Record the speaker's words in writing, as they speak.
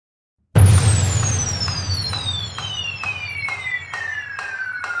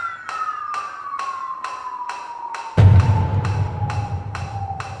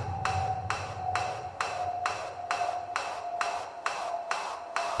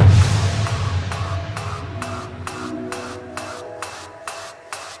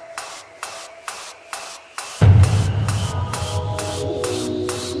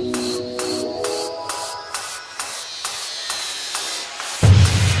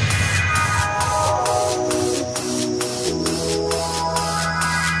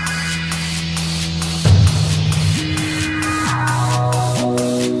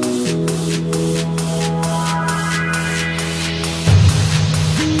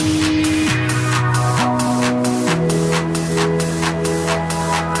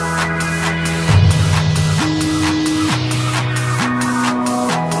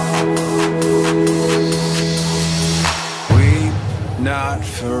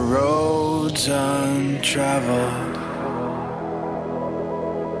roads untraveled.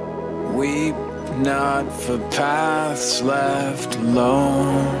 Weep not for paths left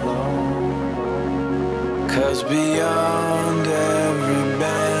alone, 'cause beyond every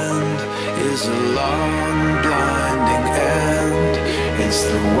bend is a long blinding end. It's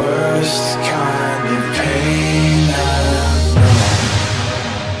the worst kind of pain I've known.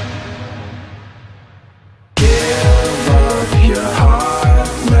 Give up your heart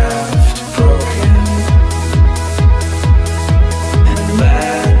left broken, and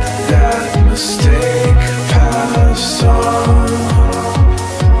let that mistake pass on.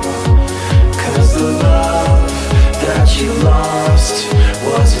 'Cause the love that you lost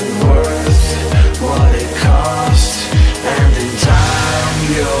wasn't worth what it cost, and in time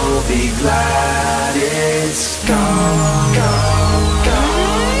you'll be glad it's gone, gone,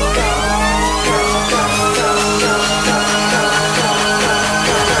 gone, gone, gone, gone, gone,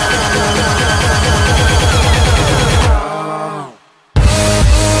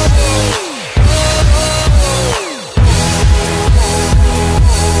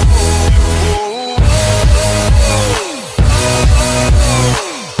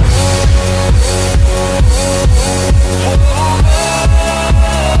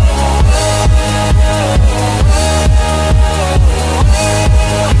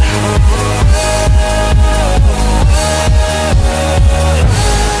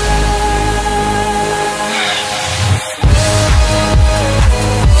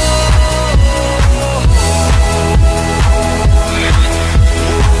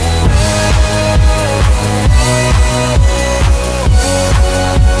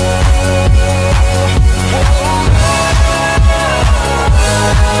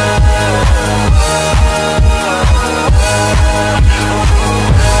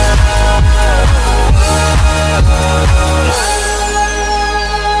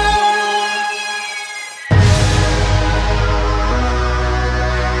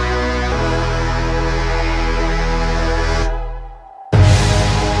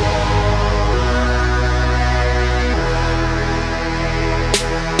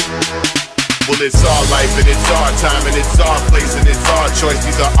 It's our life and it's our time and it's our place and it's our choice.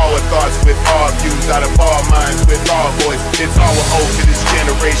 These are our thoughts with our views, out of our minds with our voice. It's our hope to this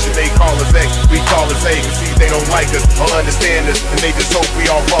generation. They call us X, we call us A. Cause see, they don't like us or understand us, and they just hope we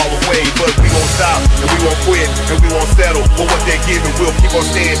all fall away. But we won't stop and we won't quit and we won't settle for what they're giving. We'll keep on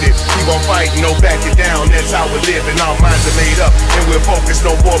standing, keep on fighting, no backing down. That's how we live and our minds are made up, and we're focused,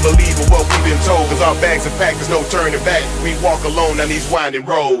 no more believing what we've been told. Cause our bags are packed, there's no turning back. We walk alone down these winding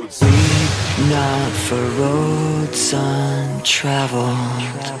roads. Not for roads untraveled.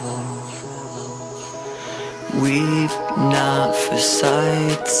 Weep not for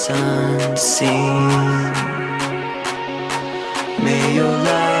sights unseen. May your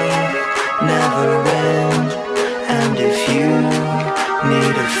love never end, and if you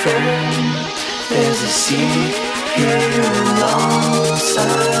need a friend, there's a seat here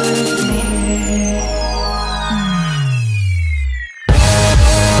alongside me.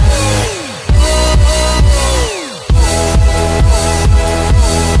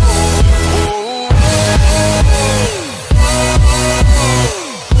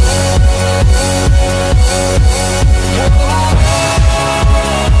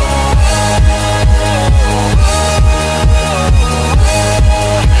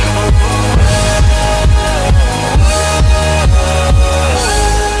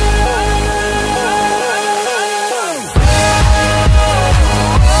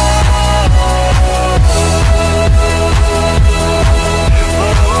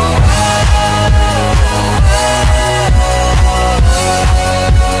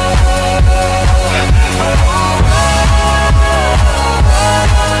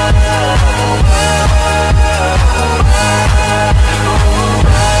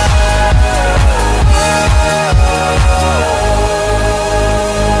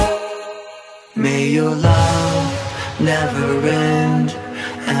 May your love never end,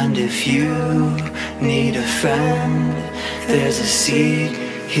 and if you need a friend, there's a seat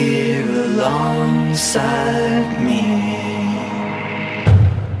here alongside me.